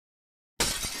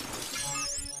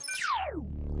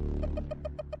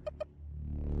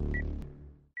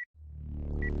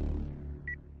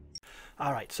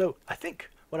All right, so I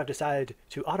think what I've decided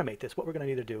to automate this, what we're going to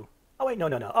need to do. Oh, wait, no,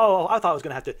 no, no. Oh, I thought I was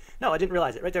going to have to. No, I didn't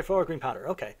realize it. Right there, for green powder.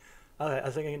 Okay. I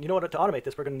was thinking, you know what, to automate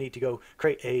this, we're going to need to go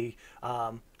create a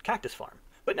cactus farm.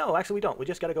 But no, actually, we don't. We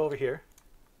just got to go over here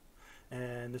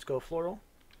and let's go floral,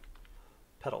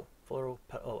 petal, floral,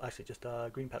 petal. Oh, actually, just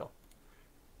green petal.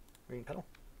 Green petal.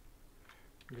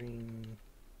 Green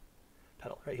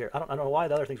petal. Right here. I don't know why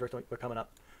the other things were coming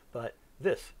up, but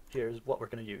this here is what we're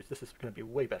going to use. This is going to be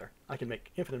way better. I can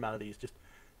make infinite amount of these just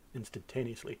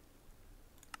instantaneously.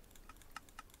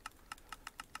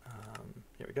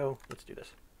 Here we go. Let's do this.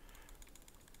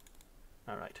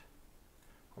 All right.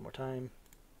 One more time.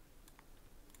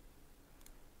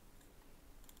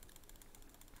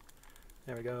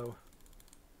 There we go.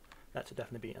 That should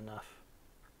definitely be enough.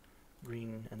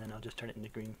 Green, and then I'll just turn it into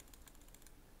green.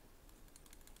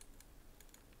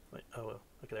 Wait, oh,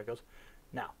 okay, there it goes.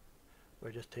 Now,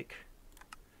 we'll just take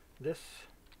this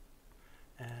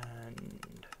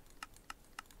and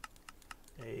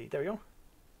there we go.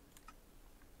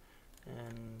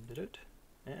 And did it.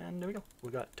 And there we go.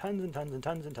 We got tons and tons and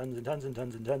tons and tons and tons and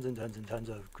tons and tons and tons and tons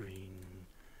of green.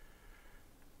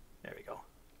 There we go.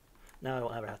 Now I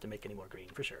won't ever have to make any more green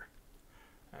for sure.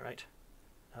 All right.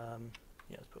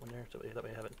 Yeah, let's put one there so that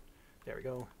way I have it. There we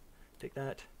go. Take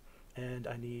that, and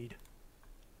I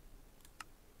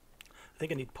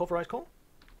think I need pulverized coal.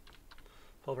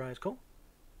 Pulverized coal.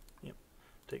 Yep.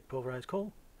 Take pulverized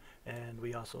coal, and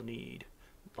we also need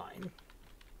lime.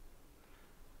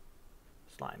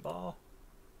 Slime ball.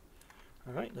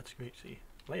 All right. Let's see.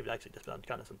 Maybe actually just done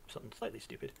kind of something slightly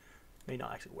stupid. May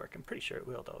not actually work. I'm pretty sure it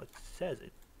will, though. It says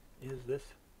it is this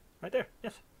right there.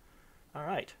 Yes. All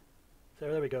right.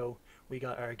 So there we go. We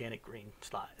got our organic green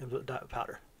slime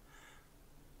powder.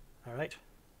 All right.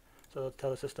 So let's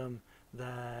tell the system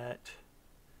that,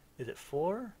 is it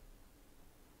 4?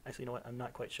 Actually, you know what? I'm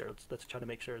not quite sure. Let's try to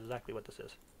make sure exactly what this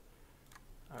is.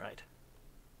 All right.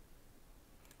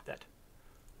 That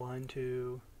 1,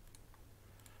 2,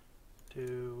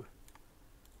 2,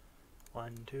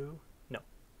 1, 2. No.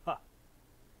 Ah.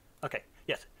 Okay.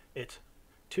 Yes. It's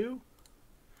 2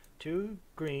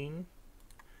 green,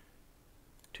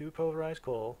 2 pulverized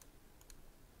coal,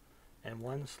 and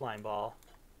 1 slime ball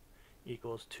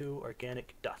equals 2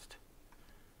 organic dust.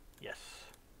 Yes.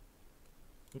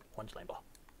 1 slime ball.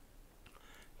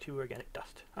 2 organic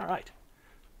dust. All right.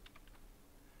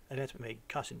 Advancement made.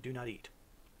 Caution, do not eat.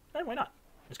 And why not?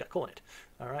 It's got coal in it.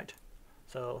 All right.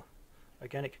 So,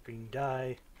 organic green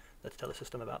dye. Let's tell the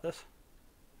system about this.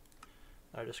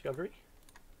 Our discovery.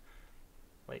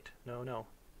 Wait, no.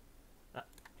 Ah,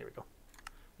 here we go.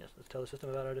 Yes, let's tell the system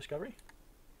about our discovery.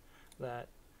 That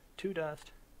 2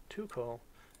 dust, 2 coal,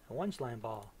 and 1 slime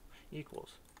ball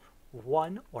equals 2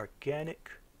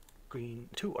 organic green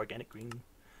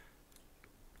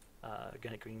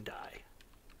dye.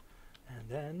 And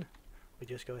then we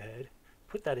just go ahead,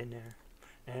 put that in there,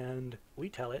 and we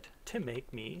tell it to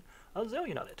make me a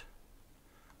zillion of it.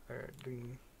 Or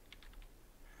green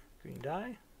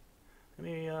dye. Let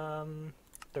me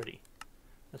 30.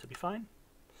 This would be fine.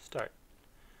 Start.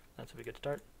 That's a good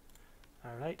start.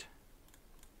 All right.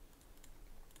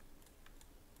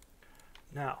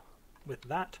 Now, with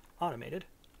that automated,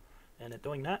 and it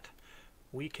doing that,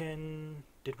 we can.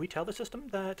 Did we tell the system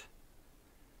that?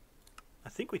 I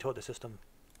think we told the system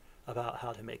about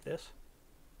how to make this.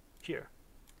 Here,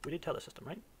 we did tell the system,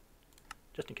 right?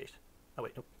 Just in case. Oh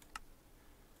wait, nope.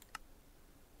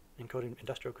 Encoding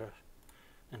industrial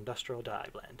dye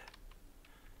blend.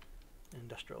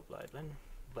 Industrial dye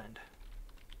blend.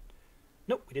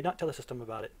 Nope, we did not tell the system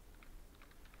about it.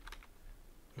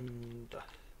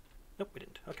 Nope, we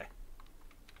didn't. Okay.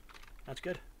 That's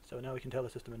good. So now we can tell the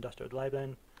system industrial dye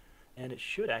blend, and it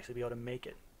should actually be able to make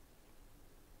it.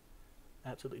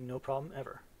 Absolutely no problem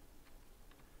ever.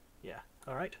 Yeah,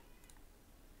 alright.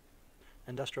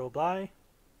 Industrial dye.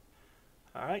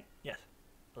 Alright, yes.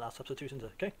 Allow substitutions,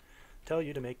 okay. Tell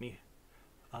you to make me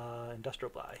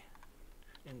industrial dye.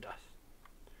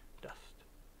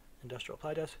 Industrial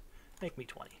apply dust. Make me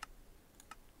 20.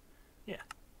 Yeah.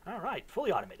 Alright,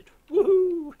 fully automated.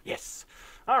 Woohoo! Yes!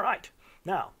 Alright.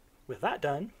 Now, with that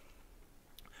done,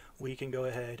 we can go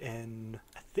ahead and,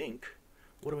 I think,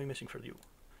 what are we missing for you?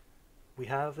 We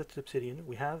have the obsidian,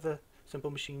 we have the simple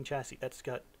machine chassis. That's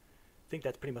got, I think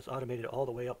that's pretty much automated all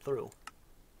the way up through.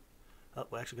 Oh,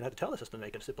 we're actually going to have to tell the system to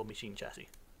make a simple machine chassis.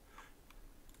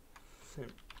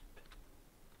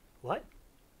 What?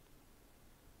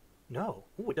 No.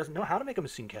 Ooh, it doesn't know how to make a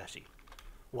machine chassis.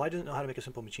 Why doesn't it know how to make a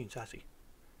simple machine chassis?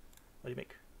 What do you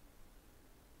make?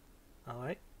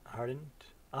 Alright. Hardened.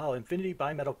 Oh, infinity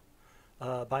bimetal.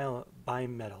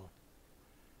 Bimetal.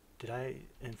 Did I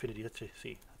infinity? Let's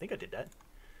see. I think I did that.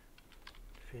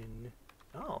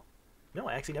 Oh, no,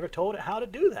 I actually never told it how to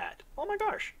do that. Oh my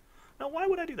gosh. Now why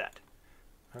would I do that?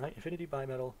 All right, infinity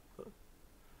bimetal.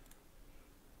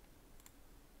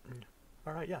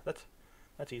 All right, yeah,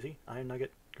 that's easy. Iron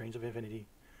nugget, grains of infinity,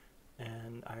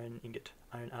 and iron ingot,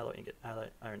 iron alloy ingot,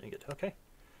 iron ingot. Okay,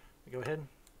 go ahead,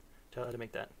 tell it how to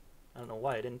make that. I don't know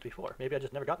why I didn't before. Maybe I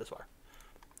just never got this far.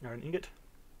 Iron ingot.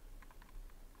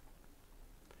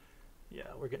 Yeah,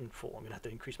 we're getting full. I'm gonna have to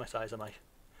increase my size of my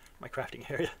crafting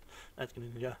area. That's gonna,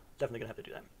 yeah, definitely gonna have to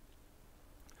do that.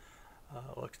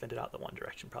 We'll extend it out the one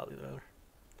direction, probably the other.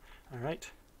 All right.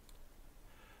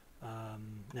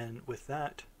 Then with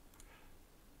that,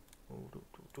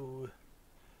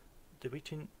 did we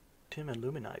tin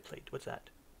aluminide plate? What's that?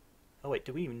 Oh wait,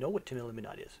 do we even know what tin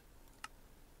aluminide is?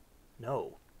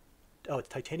 No. Oh, it's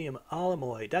titanium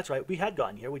alamoid. That's right. We had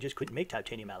gotten here. We just couldn't make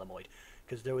titanium alamoid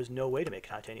because there was no way to make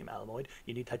titanium alamoid.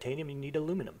 You need titanium. You need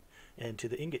aluminum, and to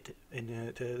the ingot,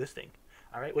 and to this thing.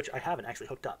 All right, which I haven't actually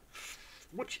hooked up.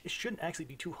 Which shouldn't actually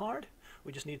be too hard.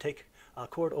 We just need to take a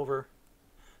cord over.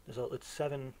 So it's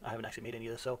 7. I haven't actually made any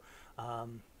of this. So,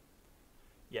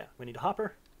 yeah, we need a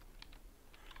hopper.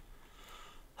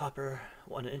 Hopper.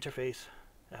 Want an interface.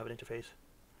 I have an interface.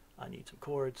 I need some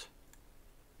cords.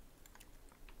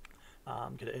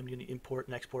 I'm gonna import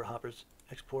and export hoppers.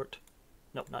 Export.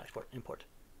 No, not export. Import.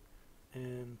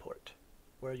 Import.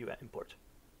 Where are you at? Import.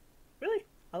 Really?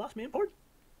 I lost my import?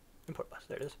 Import bus.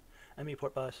 There it is. I'm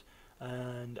import bus.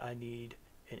 And I need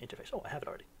an interface. Oh, I have it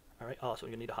already. All right. Oh, so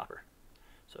you need a hopper.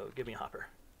 So give me a hopper.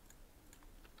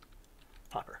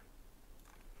 Hopper.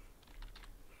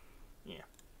 Yeah.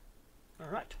 All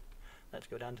right. Let's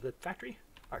go down to the factory.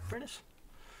 Arc furnace.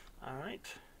 All right.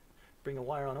 Bring a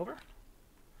wire on over.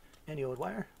 Any old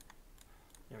wire.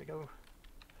 There we go.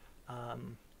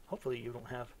 Hopefully you don't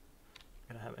have.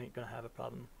 Ain't gonna have a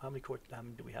problem. How many cords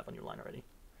do we have on your line already?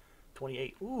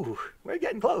 28. Ooh, we're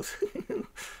getting close. Ooh,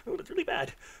 that's really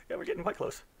bad. Yeah, we're getting quite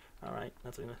close. All right,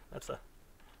 that's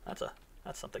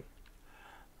something.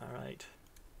 All right,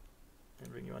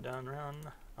 and bring you on down around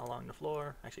along the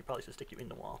floor. Actually, probably should stick you in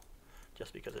the wall,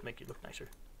 just because it make you look nicer.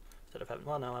 Instead of having,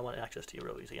 well, now I want access to you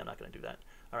real easy. I'm not going to do that.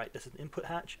 All right, this is an input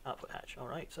hatch, output hatch. All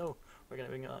right, so we're going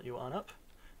to bring you on up,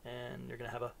 and you're going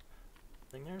to have a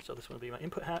thing there. So this one will be my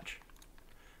input hatch.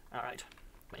 All right,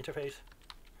 my interface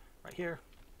right here.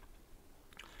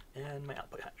 And my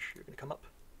output hatch. You're going to come up,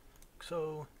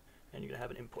 so, and you're going to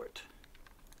have an import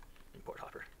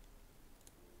hopper.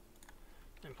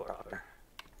 Import hopper.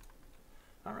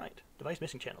 All right. Device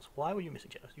missing channels. Why were you missing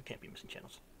channels? You can't be missing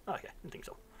channels. Oh, okay, didn't think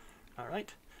so. All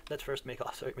right. Let's first make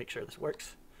sure this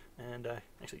works. And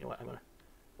actually, you know what? I'm gonna.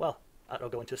 Well, I'll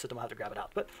go into the system. I'll have to grab it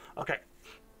out. But okay.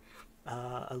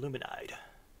 Aluminide.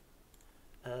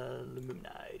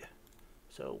 Aluminide.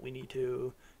 So we need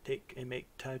to take and make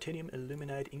titanium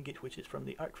aluminide ingot, which is from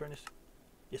the arc furnace.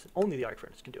 Yes, only the arc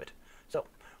furnace can do it. So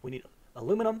we need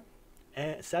aluminum,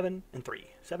 and 7 and 3.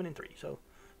 7 and 3. So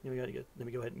then let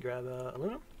me go ahead and grab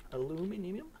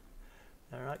aluminium.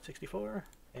 All right, 64,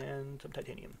 and some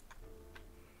titanium.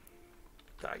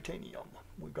 Titanium.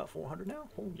 We've got 400 now.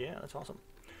 Oh yeah, that's awesome.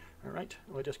 All right,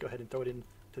 we'll just go ahead and throw it into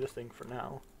this thing for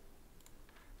now,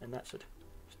 and that's it.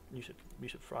 You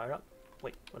should fry it up.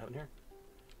 Wait, what happened here?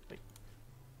 Wait.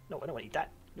 No, I don't want to eat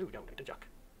that. No, don't eat the junk.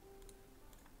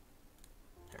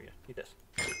 There you go. Eat this.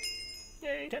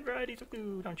 Yay, 10 varieties of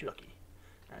food. Aren't you lucky?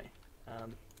 Alright.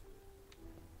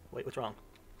 Wait, what's wrong?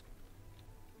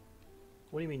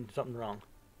 What do you mean, something wrong?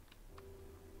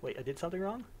 Wait, I did something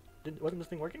wrong? Wasn't this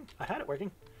thing working? I had it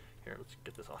working. Here, let's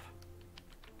get this off.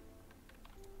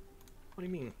 What do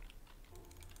you mean?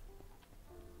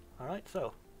 Alright,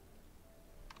 so.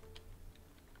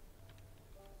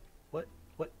 What?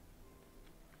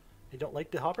 You don't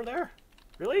like the hopper there?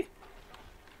 Really?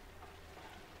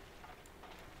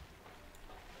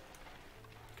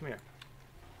 Come here.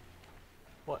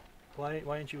 What? Why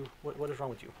aren't you... What is wrong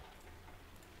with you?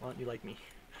 Why don't you like me?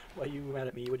 Why are you mad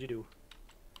at me? What'd you do?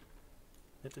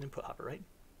 It's an input hopper, right?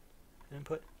 An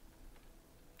input?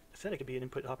 I said it could be an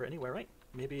input hopper anywhere, right?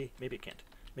 Maybe it can't.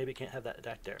 Maybe it can't have that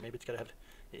there. Maybe it's got to have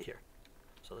it here.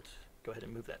 So let's go ahead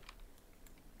and move that.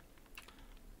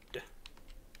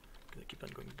 Gonna keep on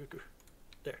going.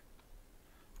 There.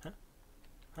 Huh?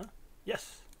 Huh?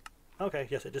 Yes. Okay,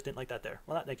 yes, it just didn't like that there.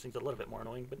 Well, that makes things a little bit more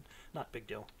annoying, but not a big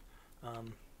deal.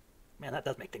 Man, that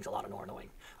does make things a lot more annoying.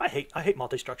 I hate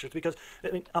multi-structures because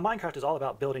I mean, Minecraft is all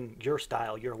about building your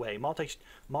style, your way.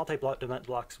 Multi-block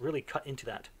blocks really cut into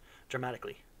that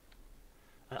dramatically.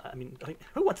 I mean,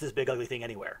 who wants this big ugly thing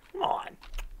anywhere? Come on,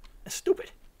 it's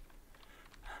stupid.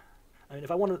 I mean,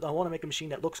 if I want to make a machine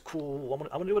that looks cool, I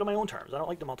want to do it on my own terms. I don't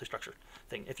like the multi-structure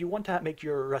thing. If you want to make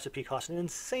your recipe cost an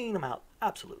insane amount,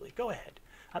 absolutely, go ahead.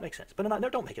 That makes sense. But no,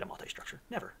 don't make it a multi-structure.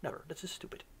 Never, never. That's just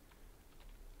stupid.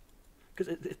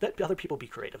 Because let other people be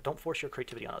creative. Don't force your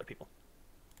creativity on other people.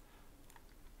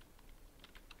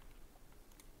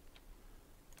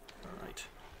 All right.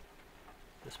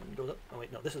 This one goes up. Oh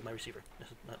wait, no, this is my receiver. This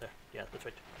is not there. Yeah, that's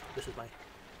right. This is my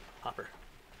hopper.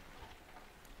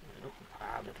 Nope.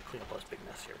 I'm going to clean up all this big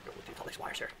mess here. Go with all these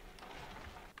wires here.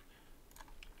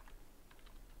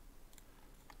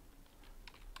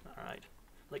 Alright.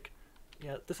 Like,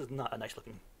 yeah, this is not a nice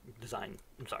looking design.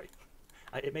 I'm sorry.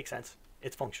 It makes sense.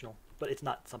 It's functional. But it's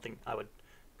not something I would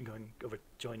be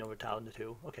join over tile into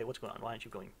two. Okay, what's going on? Why aren't you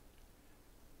going?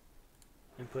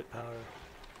 Input power.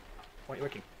 Why aren't you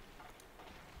working?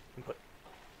 Input.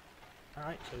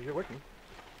 Alright, so you're working.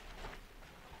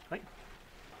 Right?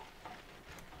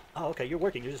 Oh, okay, you're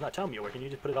working. You're just not telling me you're working. You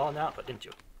just put it all in the output, didn't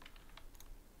you?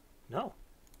 No.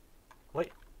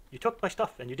 Wait, you took my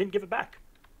stuff and you didn't give it back.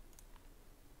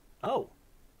 Oh.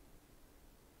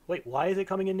 Wait, why is it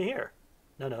coming into here?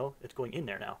 No, it's going in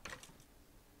there now.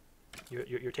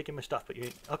 You're taking my stuff, but you...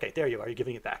 Okay, there you are. You're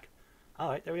giving it back. All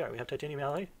right, there we are. We have titanium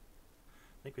alloy. I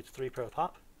think it's 3 per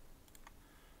pop.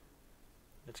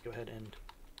 Let's go ahead and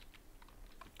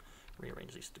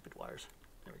rearrange these stupid wires.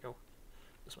 There we go.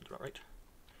 This one's about right.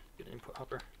 Get an import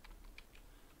hopper,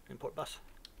 import bus,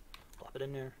 plop it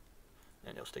in there,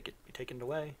 and it'll be taken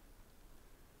away.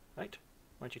 Right?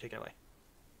 Why don't you take it away?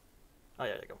 Oh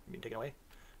yeah, there you go. You can take it away.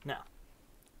 Now,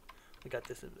 we got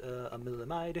this a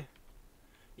millimide.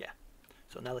 Yeah.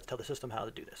 So now let's tell the system how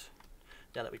to do this.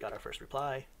 Now that we got our first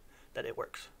reply, that it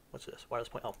works. What's this? Wireless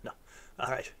point? Oh, no.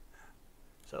 All right.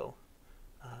 So,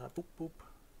 boop, boop.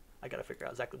 I got to figure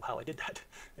out exactly how I did that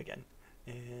again.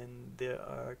 And the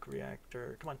arc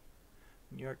reactor, come on,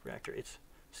 New York reactor, it's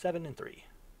 7 and 3.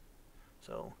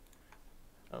 So,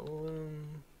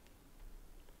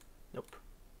 nope,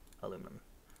 aluminum.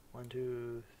 1,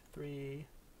 2, 3,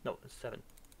 no, it's 7.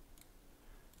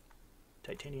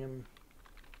 Titanium,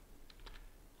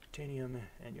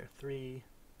 and your 3,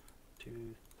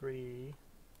 2, 3,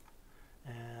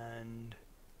 and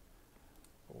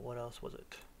what else was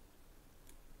it?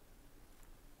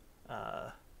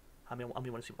 I mean, want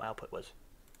to see what my output was.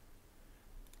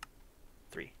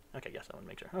 3. Okay, yes, I want to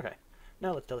make sure. Okay,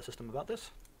 now let's tell the system about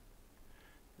this.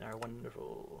 Our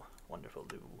wonderful, wonderful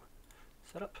new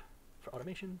setup for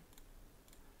automation.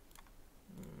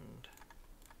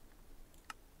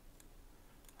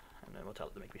 And then we'll tell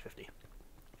it to make me 50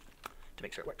 to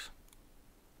make sure it works.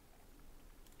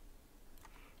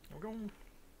 There we go.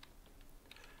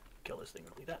 Kill this thing,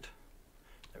 delete that.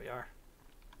 There we are.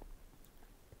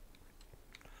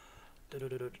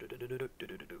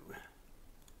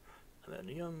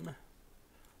 Aluminum.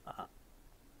 Oh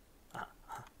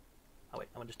wait,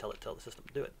 I want to just tell the system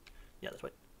to do it. Yeah, that's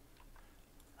right.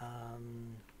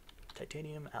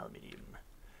 Titanium, aluminium.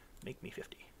 Make me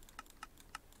 50.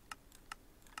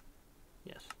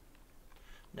 Yes.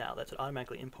 Now let's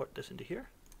automatically import this into here.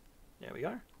 There we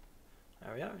are.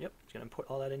 There we are. Yep, it's going to import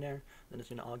all that in there. Then it's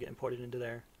going to all get imported into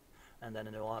there. And then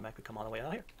it'll automatically come all the way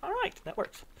out here. Alright, that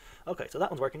works. Okay, so that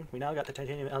one's working. We now got the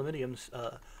titanium aluminiums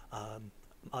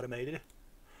automated.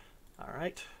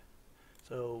 Alright.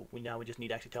 So we just need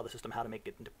to actually tell the system how to make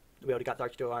it into... We already got the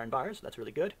arch-to iron bars. That's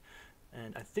really good.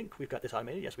 And I think we've got this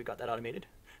automated. Yes, we've got that automated.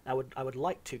 I would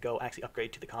like to go actually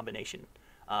upgrade to the combination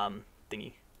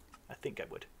thingy. I think I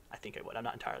would. I'm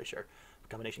not entirely sure.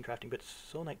 Combination crafting, but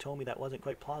Soul Knight told me that wasn't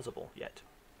quite plausible yet.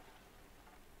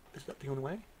 Is that the only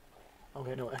way?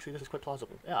 Okay, no, actually this is quite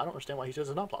plausible. Yeah, I don't understand why he says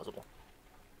it's not plausible.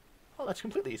 Oh, that's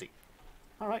completely easy.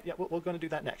 Alright, yeah, we're going to do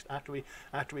that next. After we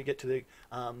get to the,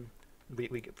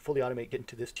 we fully automate, get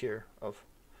into this tier of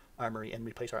armory and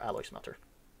replace our alloy smelter.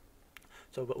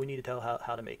 So, but we need to tell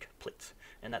how to make plates,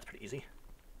 and that's pretty easy.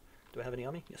 Do I have any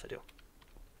on me? Yes, I do.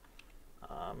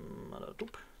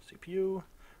 CPU.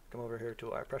 Come over here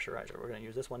to our pressurizer. We're going to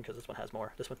use this one because this one has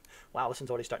more. This one, wow, this one's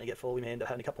already starting to get full. We may end up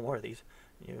having a couple more of these.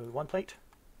 One plate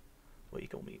will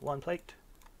equal me 1 plate.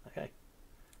 Okay.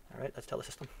 All right, let's tell the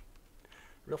system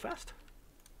real fast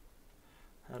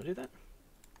how to do that.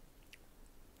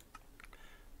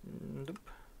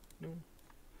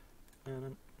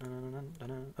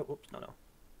 Oh, whoops, no.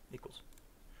 Equals.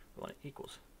 We want it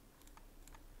equals.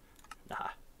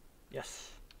 Aha.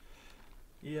 Yes.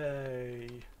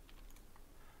 Yay.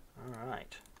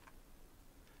 Alright.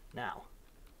 Now,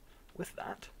 with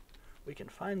that, we can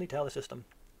finally tell the system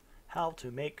how to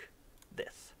make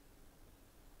this.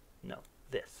 No,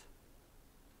 this.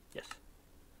 Yes.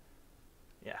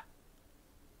 Yeah.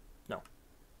 No.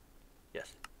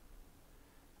 Yes.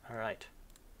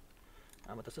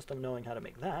 with the system knowing how to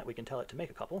make that, we can tell it to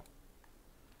make a couple.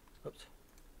 Oops.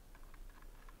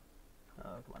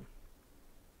 Oh, come on.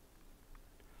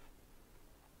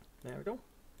 There we go.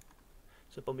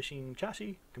 Simple machine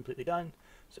chassis, completely done.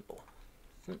 Simple.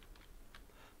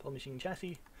 Simple machine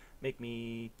chassis, make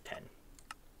me 10.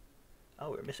 Oh,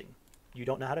 we're missing. You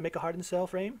don't know how to make a hardened cell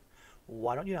frame?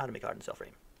 Why don't you know how to make a hardened cell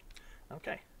frame?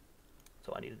 Okay.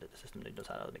 So I needed the system that knows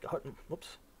how to make a hardened.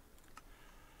 Whoops.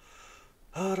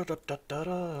 Hardened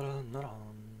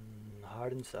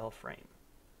cell frame.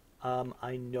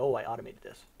 I know I automated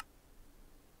this.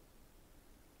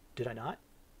 Did I not?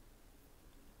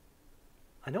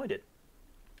 I know I did.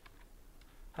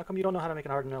 How come you don't know how to make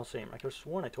an hardened cell frame? I could have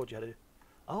sworn I told you how to do.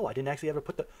 Oh, I didn't actually ever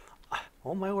put the.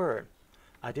 Oh my word!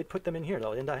 I did put them in here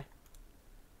though, didn't I?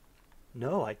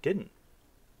 No, I didn't.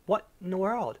 What in the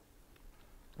world?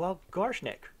 Well,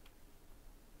 Garshnik.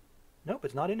 Nope,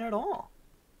 it's not in there at all.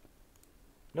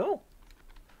 No.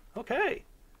 Okay.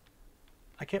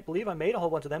 I can't believe I made a whole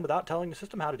bunch of them without telling the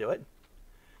system how to do it.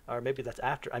 Or maybe that's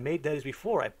after. I made those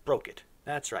before I broke it.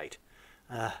 That's right.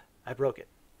 I broke it.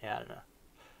 Yeah, I don't know.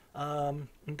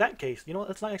 In that case, you know what,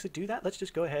 let's not actually do that. Let's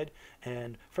just go ahead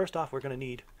and first off we're going to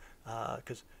need,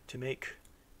 because to make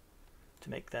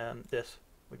them this,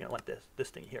 we're going to want this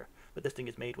thing here. But this thing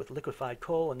is made with liquefied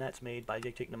coal, and that's made by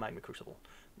taking the magma crucible.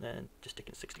 And then just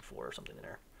sticking 64 or something in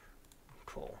there.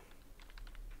 Coal.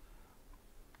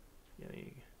 Give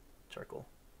me charcoal.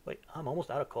 Wait, I'm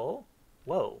almost out of coal?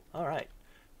 Whoa, alright.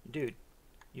 Dude,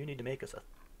 you need to make us a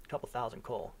couple thousand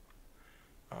coal.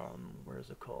 Where's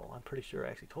the coal? I'm pretty sure I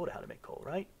actually told it how to make coal,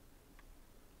 right?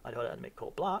 I told it how to make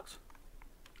coal blocks.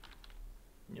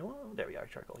 You know, there we are,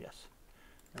 charcoal, yes.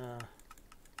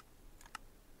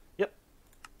 Yep.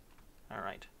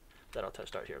 Alright. That'll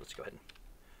start here. Let's go ahead and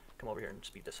come over here and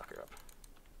speed this sucker up.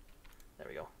 There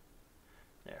we go.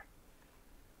 There.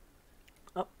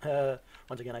 Oh,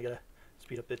 once again, I gotta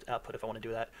speed up the output if I want to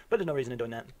do that. But there's no reason in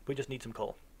doing that. We just need some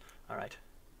coal. Alright.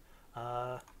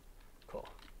 Coal.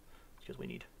 Because we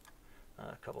need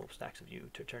a couple of stacks of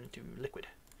you to turn into liquid.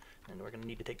 And we're going to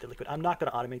need to take the liquid. I'm not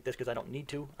going to automate this because I don't need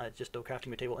to. It's just a crafting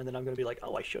material. And then I'm going to be like,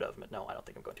 oh, I should have. But no, I don't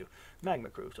think I'm going to. Magma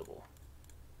crucible.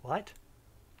 What?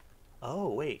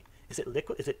 Oh, wait. Is it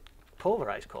liquid? Is it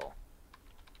pulverized coal?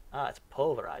 Ah, it's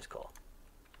pulverized coal.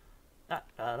 It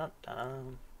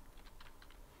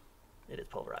is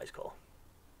pulverized coal.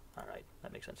 Alright,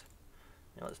 that makes sense.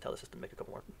 You know, let's tell the system to make a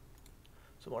couple more.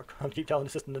 Some more. I keep telling the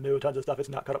system to do tons of stuff. It's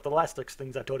not caught up to the last 6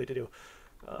 things I've told it to do.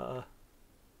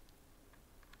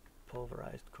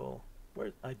 Pulverized coal.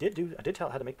 Where I did tell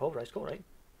it how to make pulverized coal, right?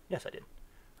 Yes, I did.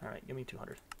 All right, give me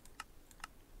 200.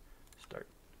 Start.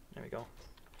 There we go.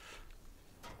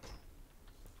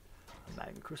 A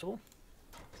magma crucible.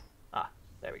 Ah,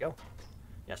 there we go.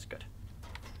 Yes, good.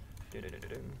 And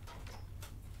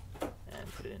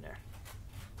put it in there.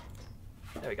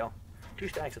 There we go. 2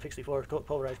 stacks of 64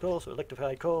 pulverized coal, so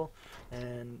liquefied coal,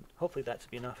 and hopefully that's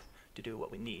be enough to do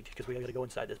what we need, because we got to go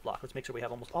inside this block. Let's make sure we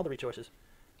have almost all the resources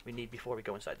we need before we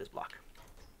go inside this block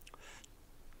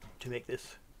to make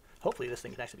this. Hopefully this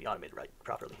thing can actually be automated right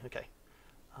properly. Okay,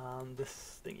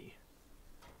 this thingy.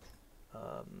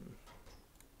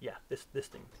 Yeah, this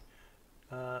thing.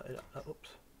 Oops.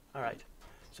 All right.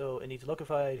 So it needs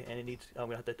liquefied, and it needs. I'm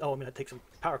gonna have to. Oh, I'm gonna take some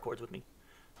power cords with me.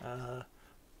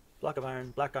 Block of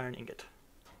iron, black iron ingot,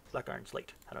 black iron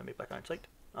slate. How do I make black iron slate?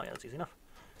 Oh yeah, that's easy enough.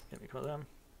 Get me a couple of them.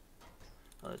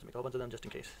 Oh, let's make a whole bunch of them just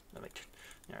in case. All right,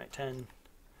 10.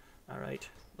 All right,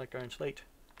 black iron slate.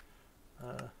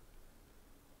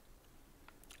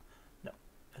 No,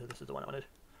 this is the one I wanted.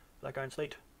 Black iron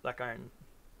slate, black iron.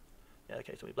 Yeah,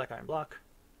 okay, so we black iron block.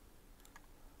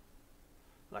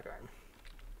 Black iron.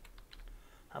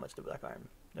 How much do black iron?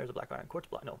 There's a black iron quartz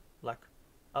block. No, black.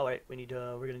 Oh wait, we need.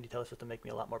 We're gonna need to tell the system to make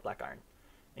me a lot more black iron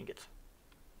ingots.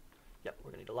 Yep,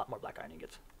 we're gonna need a lot more black iron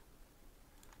ingots.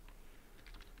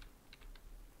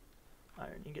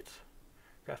 Iron ingots.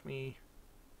 Craft me.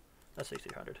 Let's say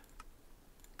 300.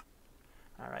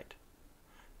 All right.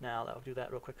 Now I'll do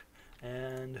that real quick,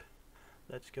 and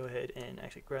let's go ahead and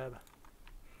actually grab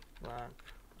black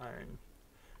iron.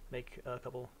 Make a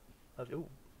couple of. Ooh,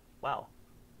 wow.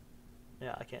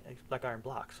 Yeah, I can't. Black iron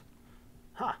blocks.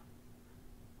 Huh.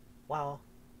 Wow.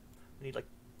 We need like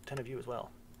 10 of you as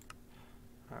well.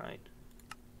 Alright.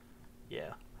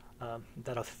 Yeah.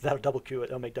 That'll double queue it.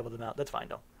 It'll make double the amount. That's fine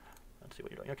though. Let's see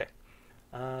what you're doing. Okay.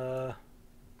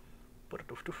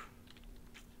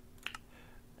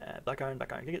 Black iron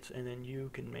ingots, and then you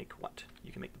can make what?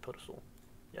 You can make the pedestal.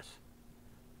 Yes.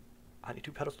 I need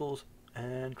 2 pedestals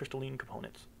and crystalline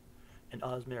components. And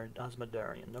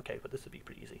osmodarian. Okay, but this would be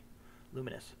pretty easy.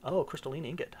 Luminous. Oh, crystalline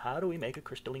ingot. How do we make a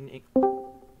crystalline ingot?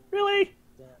 Really?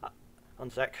 Damn. One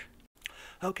sec.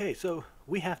 Okay, so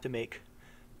we have to make.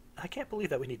 I can't believe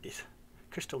that we need this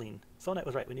crystalline. Sonnet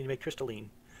was right. We need to make crystalline.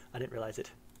 I didn't realize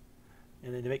it.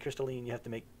 And then to make crystalline, you have to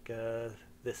make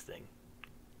this thing.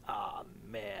 Ah,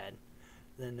 man.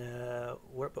 Then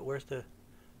but where's the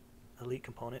elite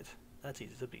component? That's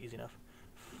easy. This will be easy enough.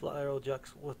 Flyrel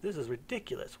jux. Well, this is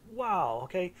ridiculous. Wow.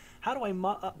 Okay. How do I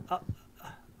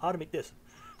automate this?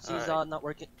 She's All right. not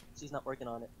working. She's not working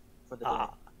on it for the Ah.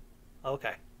 day.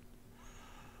 Okay.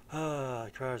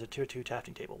 Requires a tier 2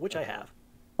 crafting table, which I Okay. have.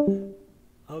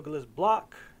 Ogla's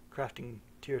block, crafting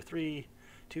tier 3,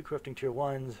 2 crafting tier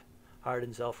 1s,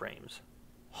 hardened cell frames.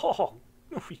 Oh,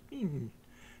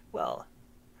 well,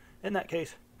 in that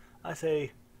case, I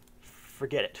say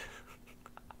forget it.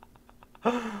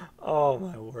 Oh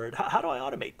my word. How do I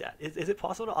automate that? Is it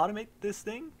possible to automate this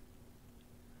thing?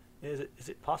 Is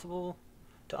it possible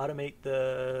to automate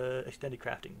the extended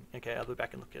crafting? Okay, I'll go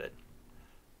back and look at it.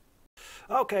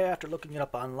 Okay, after looking it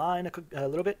up online a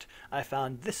little bit, I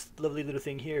found this lovely little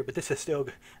thing here, but this is still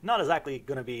not exactly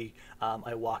going to be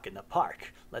a walk in the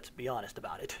park. Let's be honest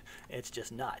about it. It's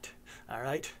just not. All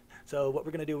right? So what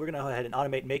we're going to do, we're going to go ahead and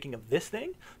automate making of this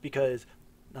thing, because,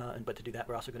 but to do that,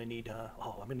 we're also going to need, I'm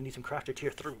going to need some crafter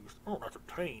tier 3s. Oh, that's a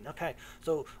pain. Okay,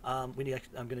 so I'm going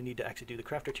to need to actually do the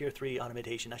crafter tier 3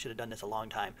 automation. I should have done this a long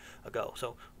time ago.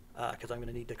 So, because I'm going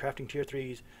to need the crafting tier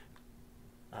 3s.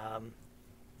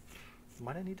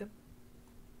 Might I need them?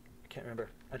 I can't remember.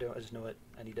 I don't. I just know it.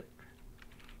 I need it.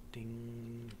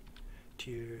 Ding.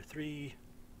 Tier 3.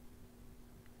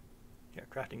 Here,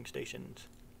 crafting stations.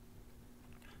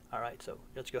 All right. So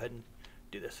let's go ahead and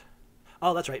do this.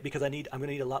 Oh, that's right. Because I'm gonna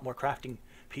need a lot more crafting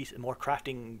more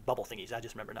crafting bubble thingies. I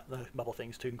just remember not the bubble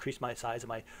things to increase my size of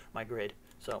my grid.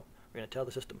 So we're gonna tell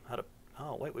the system how to.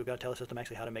 Oh wait, we've got to tell the system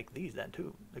actually how to make these then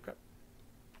too.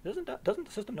 Doesn't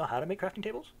the system know how to make crafting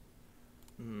tables?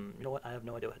 You know what? I have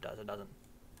no idea what it does. It doesn't.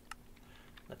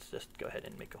 Let's just go ahead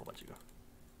and make a whole bunch of you.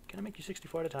 Can I make you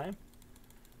 64 at a time?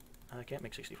 I can't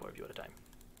make 64 of you at a time.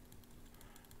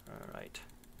 Alright.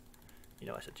 You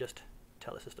know, I should just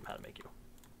tell the system how to make you.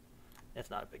 It's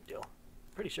not a big deal.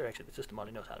 Pretty sure actually the system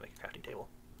already knows how to make a crafting table.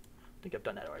 I think I've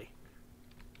done that already.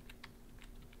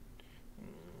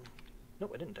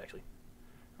 Nope, I didn't actually.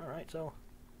 Alright, so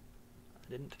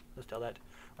I didn't. Let's tell that.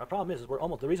 Our problem is we're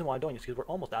almost, the reason why I'm doing this is because we're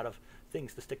almost out of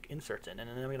things to stick inserts in, and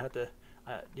then we're going to have to,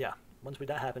 yeah, once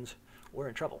that happens, we're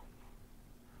in trouble.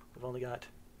 We've only got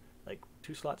like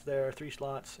 2 slots there, 3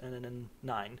 slots, and then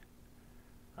 9.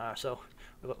 So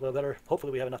we'll better,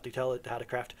 hopefully we have enough to tell it how to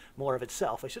craft more of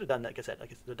itself. I should have done that, like I said, I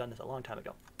should have done this a long time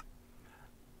ago.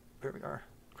 Here we are,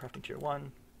 crafting tier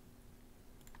 1.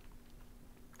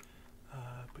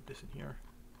 Put this in here.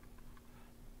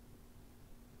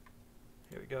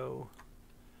 Here we go.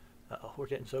 Uh-oh, we're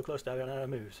getting so close to running out of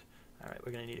moves. Alright,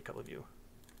 we're going to need a couple of you.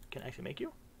 Can I actually make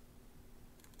you?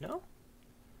 No?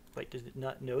 Wait, does it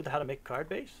not know how to make a card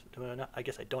base? I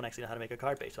guess I don't actually know how to make a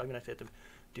card base, so I'm going to have to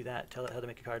do that, tell it how to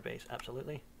make a card base.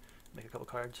 Absolutely. Make a couple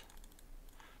cards.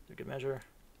 Do a good measure.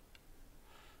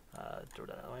 Throw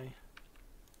that away.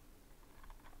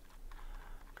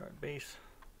 Card base.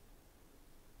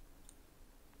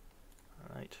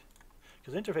 Alright.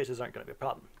 Because interfaces aren't going to be a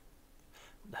problem.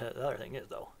 The other thing is,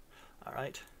 though.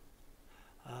 Alright.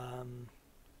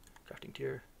 Crafting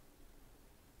tier.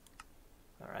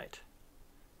 Alright.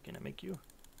 Can I make you?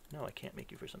 No, I can't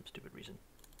make you for some stupid reason.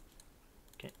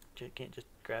 Can't just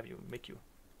grab you and make you,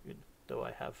 even though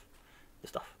I have the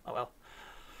stuff. Oh well.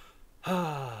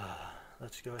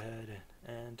 Let's go ahead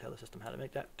and tell the system how to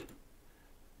make that.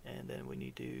 And then we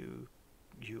need to,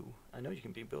 I know you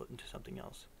can be built into something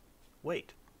else.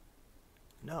 Wait.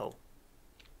 No.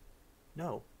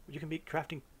 No. You can be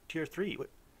crafting tier 3. What?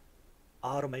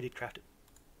 Automated crafted.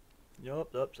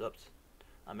 Nope, oops.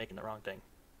 I'm making the wrong thing.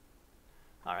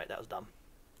 Alright, that was dumb.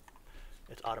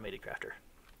 It's automated crafter.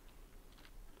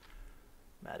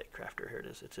 Matic crafter, here it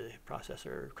is. It's a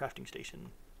processor crafting station.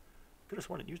 Could have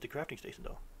sworn it used the crafting station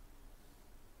though.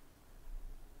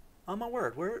 Oh my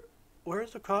word, where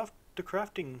is the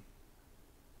crafting?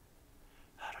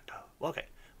 I don't know. Well, okay.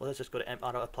 Well, let's just go to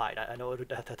auto applied. I know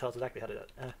that tells exactly how to do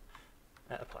it.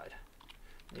 Applied.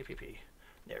 APP.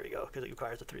 There we go, because it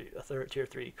requires a third tier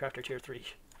 3, crafter tier 3.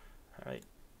 Alright.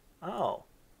 Oh.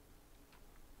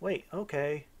 Wait,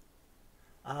 okay.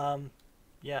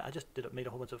 Yeah, I just made a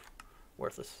whole bunch of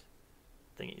worthless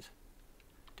thingies.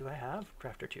 Do I have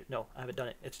crafter tier? No, I haven't done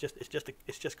it. It's just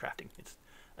crafting. It's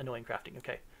annoying crafting.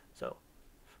 Okay, so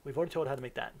we've already told how to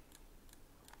make that.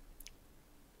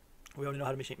 We already know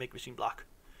how to make machine block.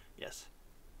 Yes.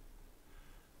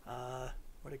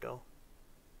 Where'd it go?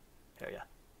 Here, yeah.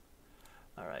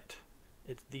 All right.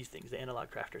 It's these things, the analog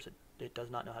crafters, it does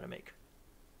not know how to make.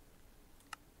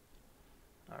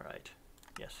 Alright,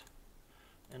 yes.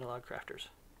 Analog crafters.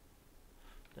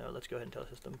 So let's go ahead and tell the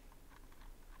system.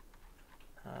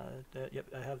 Yep,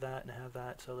 I have that and I have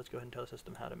that, so let's go ahead and tell the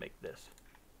system how to make this.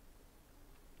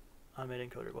 Automated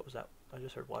encoder, what was that? I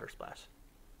just heard water splash.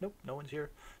 Nope, no one's here.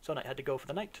 So I had to go for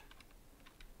the night.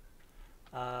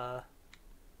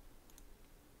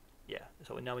 Yeah,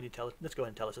 so now we need to tell, let's go ahead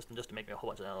and tell the system just to make me a whole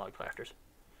bunch of analog crafters.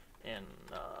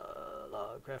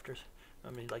 Analog crafters.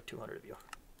 I mean, like 200 of you.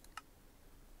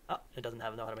 Oh, it doesn't know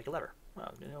how to make a lever.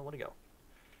 Well, you know, where to go?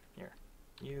 Here,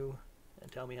 you,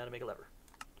 and tell me how to make a lever.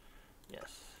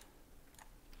 Yes.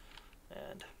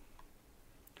 And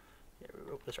yeah,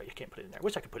 oh, that's right, you can't put it in there. I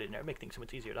wish I could put it in there, make things so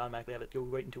much easier to automatically have it go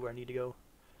right into where I need to go.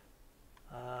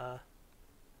 There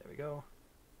we go.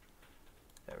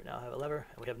 There we now have a lever,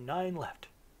 and we have 9 left.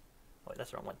 Oh wait,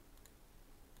 that's the wrong one.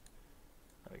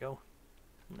 There we go.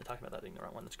 I'm talking about that being the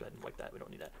wrong one. Let's go ahead and wipe that. We don't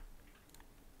need that.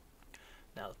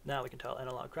 Now we can tell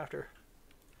analog crafter.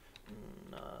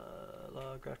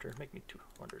 Analog crafter, make me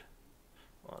 200.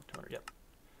 Well, 200. Yep.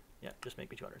 Yeah, just make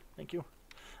me 200. Thank you.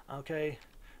 Okay.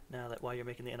 Now that while you're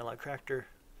making the analog crafter,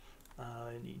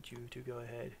 I need you to go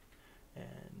ahead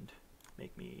and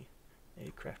make me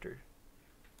a crafter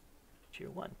tier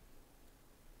 1.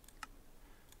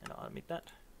 And I'll automate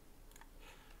that.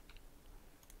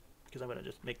 Because I'm going to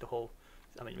just make the whole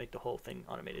thing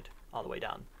automated all the way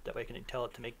down. That way I can tell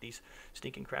it to make these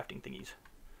stinking crafting thingies.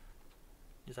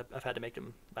 Because I've had to make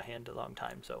them by hand a long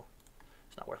time, so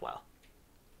it's not worthwhile.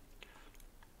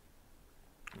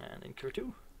 And in tier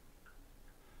 2.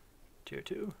 Tier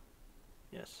 2.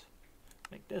 Yes.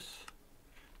 Make this.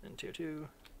 Then tier 2.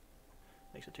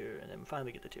 Makes a tier, and then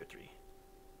finally get the tier 3.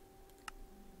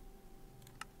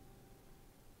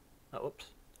 Oh, whoops.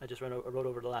 I just wrote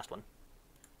over the last one.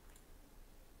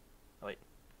 Oh, wait.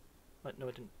 What? No,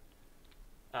 it didn't.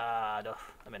 No.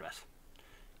 I'm in a mess.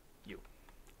 You.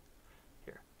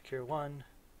 Here. Tier 1.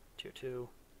 Tier 2.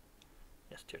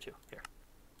 Yes, tier 2. Here.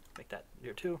 Make that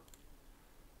tier 2.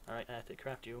 Alright, I have to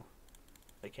craft you.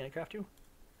 Wait, can I craft you?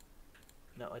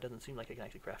 No, it doesn't seem like I can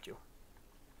actually craft you.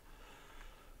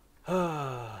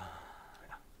 Yeah.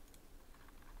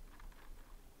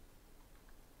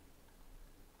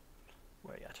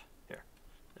 Where are you at? Here.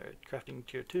 There, crafting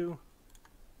tier 2.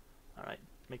 Alright,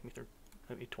 make me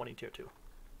 20 tier 2.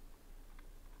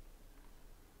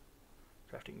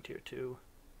 Crafting tier 2.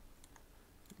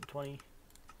 20.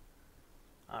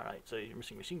 Alright, so you're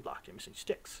missing machine block, you're missing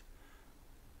sticks.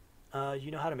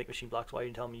 You know how to make machine blocks, why are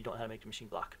you telling me you don't know how to make a machine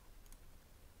block?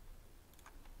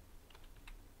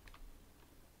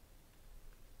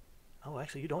 Oh,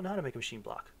 actually, you don't know how to make a machine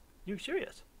block. You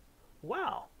serious?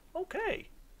 Wow, okay.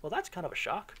 Well, that's kind of a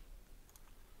shock.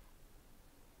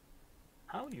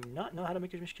 How do you not know how to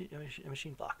make a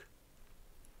machine block?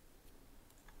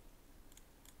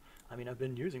 I mean, I've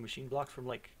been using machine blocks from,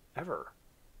 like, ever.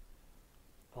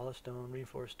 Polished stone,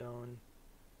 reinforced stone.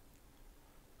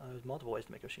 There's multiple ways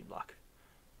to make a machine block.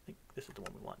 I think this is the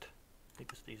one we want. I think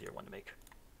this is the easier one to make.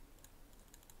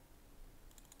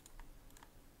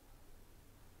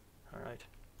 Alright.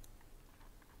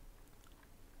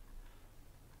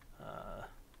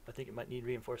 I think it might need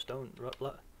reinforced stone.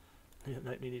 It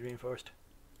might need reinforced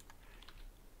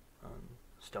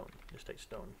stone. Just take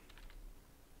stone.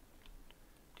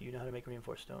 Do you know how to make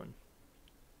reinforced stone?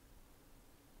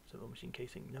 Civil machine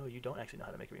casing. No, you don't actually know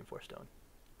how to make reinforced stone.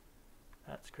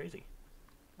 That's crazy.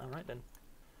 Alright then.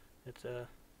 It's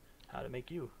how to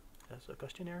make you. That's a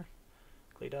questionnaire.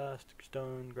 Clay dust,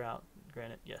 stone,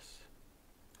 granite, yes.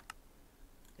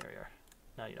 There we are.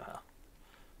 Now you know how.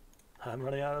 I'm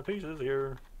running out of pieces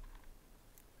here.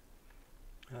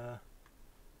 There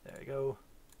we go.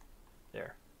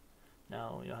 There.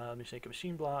 Now you know how to make a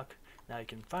machine block. Now you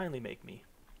can finally make me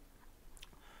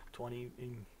 20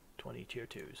 tier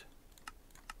 2s.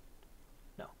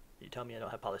 No, you tell me I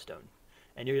don't have polished stone.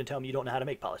 And you're going to tell me you don't know how to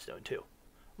make polished stone too.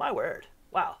 My word.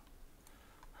 Wow.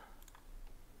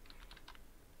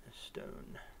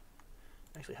 Stone.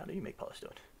 Actually, how do you make polished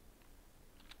stone?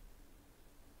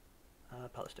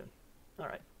 Polished stone.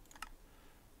 Alright.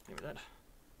 Give me that.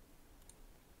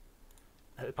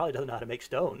 It probably doesn't know how to make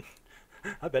stone.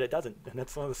 I bet it doesn't. And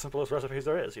that's one of the simplest recipes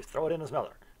there is. You throw it in a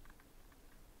smelter.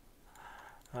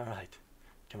 Alright.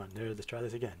 Come on, let's try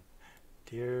this again.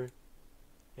 Tier,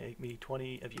 make me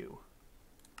 20 of you.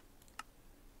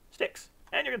 Sticks.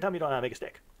 And you're going to tell me you don't know how to make a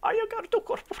stick. Are you going to do?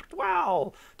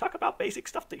 Wow. Talk about basic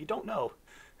stuff that you don't know.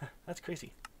 That's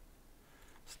crazy.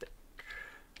 Stick.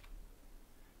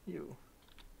 You.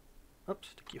 Oops,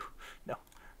 stick you. No.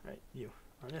 Alright, you.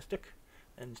 On a stick.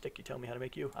 And Stick, you tell me how to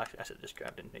make you. Actually, I should have just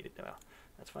grabbed and made it. Well,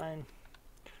 that's fine.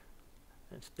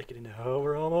 And stick it in there. Oh,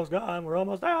 we're almost done. We're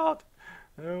almost out.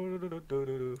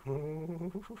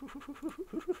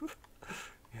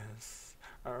 Yes.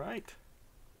 All right.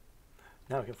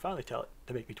 Now I can finally tell it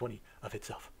to make me 20 of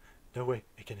itself. No way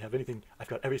it can have anything. I've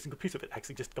got every single piece of it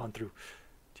actually just gone through.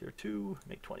 Tier 2,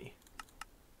 make 20.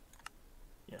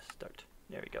 Yes, start.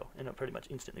 There we go. And it'll pretty much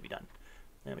instantly be done.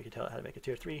 Then we can tell it how to make a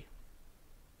tier 3.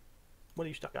 What are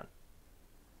you stuck on?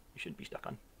 You shouldn't be stuck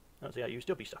on. Oh, so yeah, you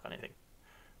still be stuck on anything.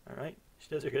 Alright.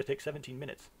 Those are going to take 17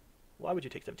 minutes. Why would you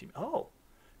take 17 minutes? Oh,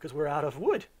 because we're out of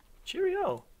wood.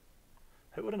 Cheerio.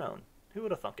 Who would have known? Who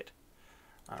would have thunk it?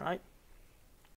 Alright.